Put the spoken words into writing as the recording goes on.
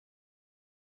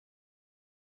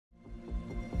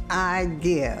I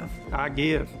give. I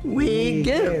give. We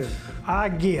give. I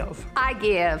give. I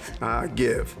give. I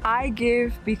give. I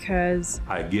give because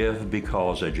I give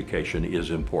because education is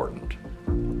important.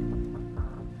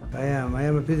 I am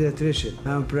a pediatrician.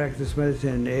 I practice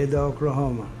medicine in Ada,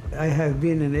 Oklahoma. I have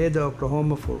been in Ada,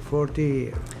 Oklahoma for 40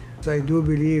 years. So I do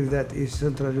believe that East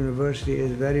Central University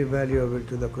is very valuable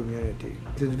to the community.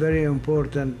 It is very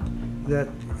important that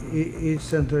East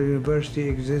Central University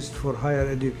exists for higher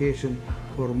education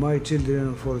for my children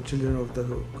and for children of the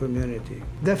community.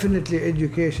 Definitely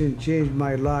education changed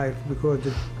my life because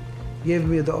it gave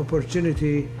me the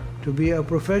opportunity to be a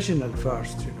professional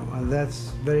first, and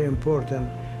that's very important.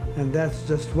 And that's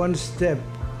just one step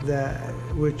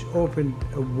which opened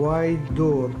a wide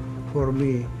door for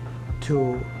me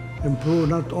to improve,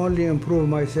 not only improve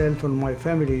myself and my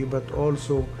family, but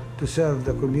also to serve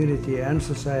the community and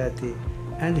society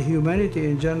and humanity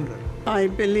in general. I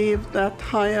believe that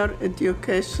higher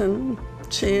education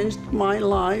changed my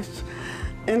life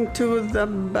into the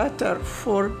better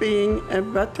for being a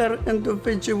better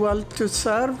individual to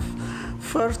serve.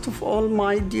 First of all,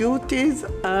 my duties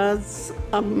as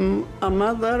a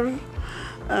mother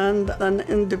and an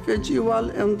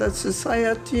individual in the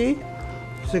society.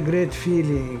 It's a great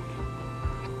feeling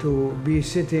to be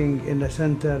sitting in a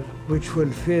center which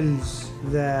fulfills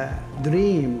the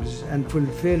dreams and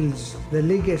fulfills the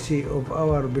legacy of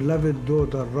our beloved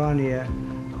daughter Rania,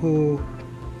 who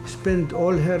spent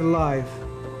all her life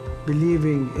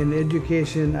believing in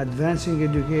education, advancing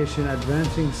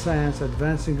science,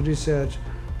 advancing research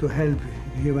to help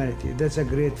humanity. That's a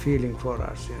great feeling for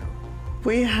us.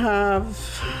 We have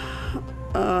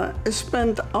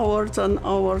spent hours and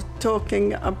hours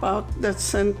talking about the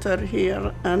center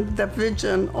here and the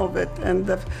vision of it and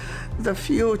the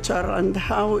future and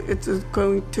how it is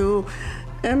going to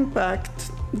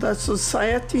impact the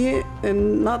society,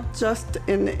 and not just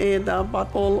in Ada,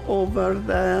 but all over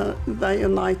the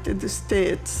United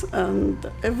States. And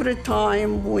every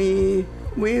time we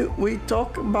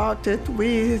talk about it,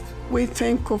 we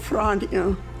think of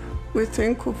Rania. We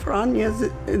think of Rania's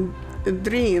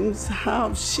dreams,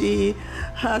 how she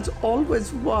has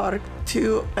always worked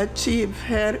to achieve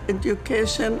her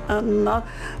education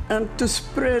and to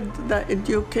spread the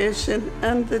education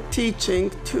and the teaching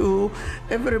to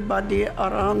everybody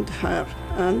around her.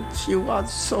 And she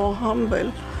was so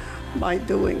humble by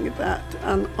doing that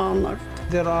and honored.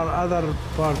 There are other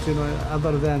parts,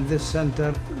 other than this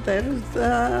center. There is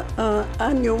the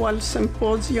annual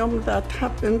symposium that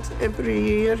happens every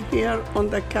year here on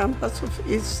the campus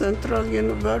of East Central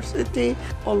University.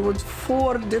 Always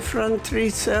 4 different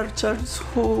researchers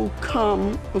who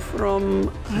come from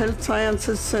Health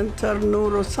Sciences Center,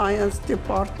 Neuroscience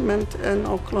Department in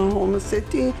Oklahoma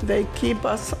City. They keep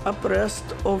us abreast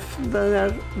of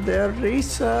their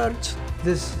research.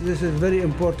 This is very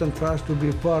important for us to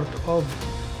be part of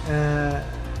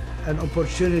an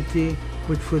opportunity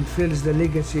which fulfills the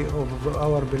legacy of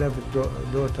our beloved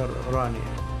daughter, Rania.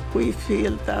 We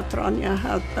feel that Rania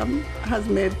has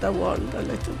made the world a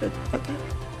little bit better.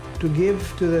 To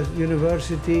give to the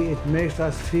university, it makes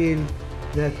us feel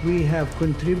that we have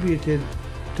contributed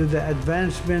to the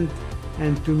advancement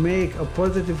and to make a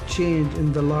positive change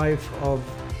in the life of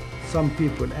some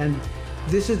people. And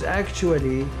this is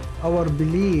actually our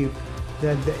belief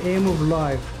that the aim of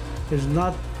life is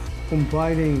not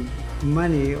compiling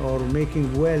money or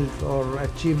making wealth or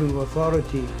achieving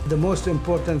authority. The most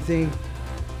important thing,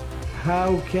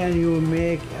 how can you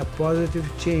make a positive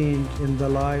change in the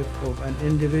life of an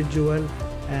individual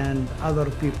and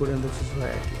other people in the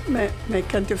society?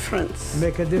 Make a difference.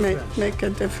 Make a difference. Make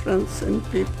a difference in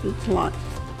people's lives.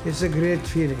 It's a great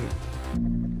feeling.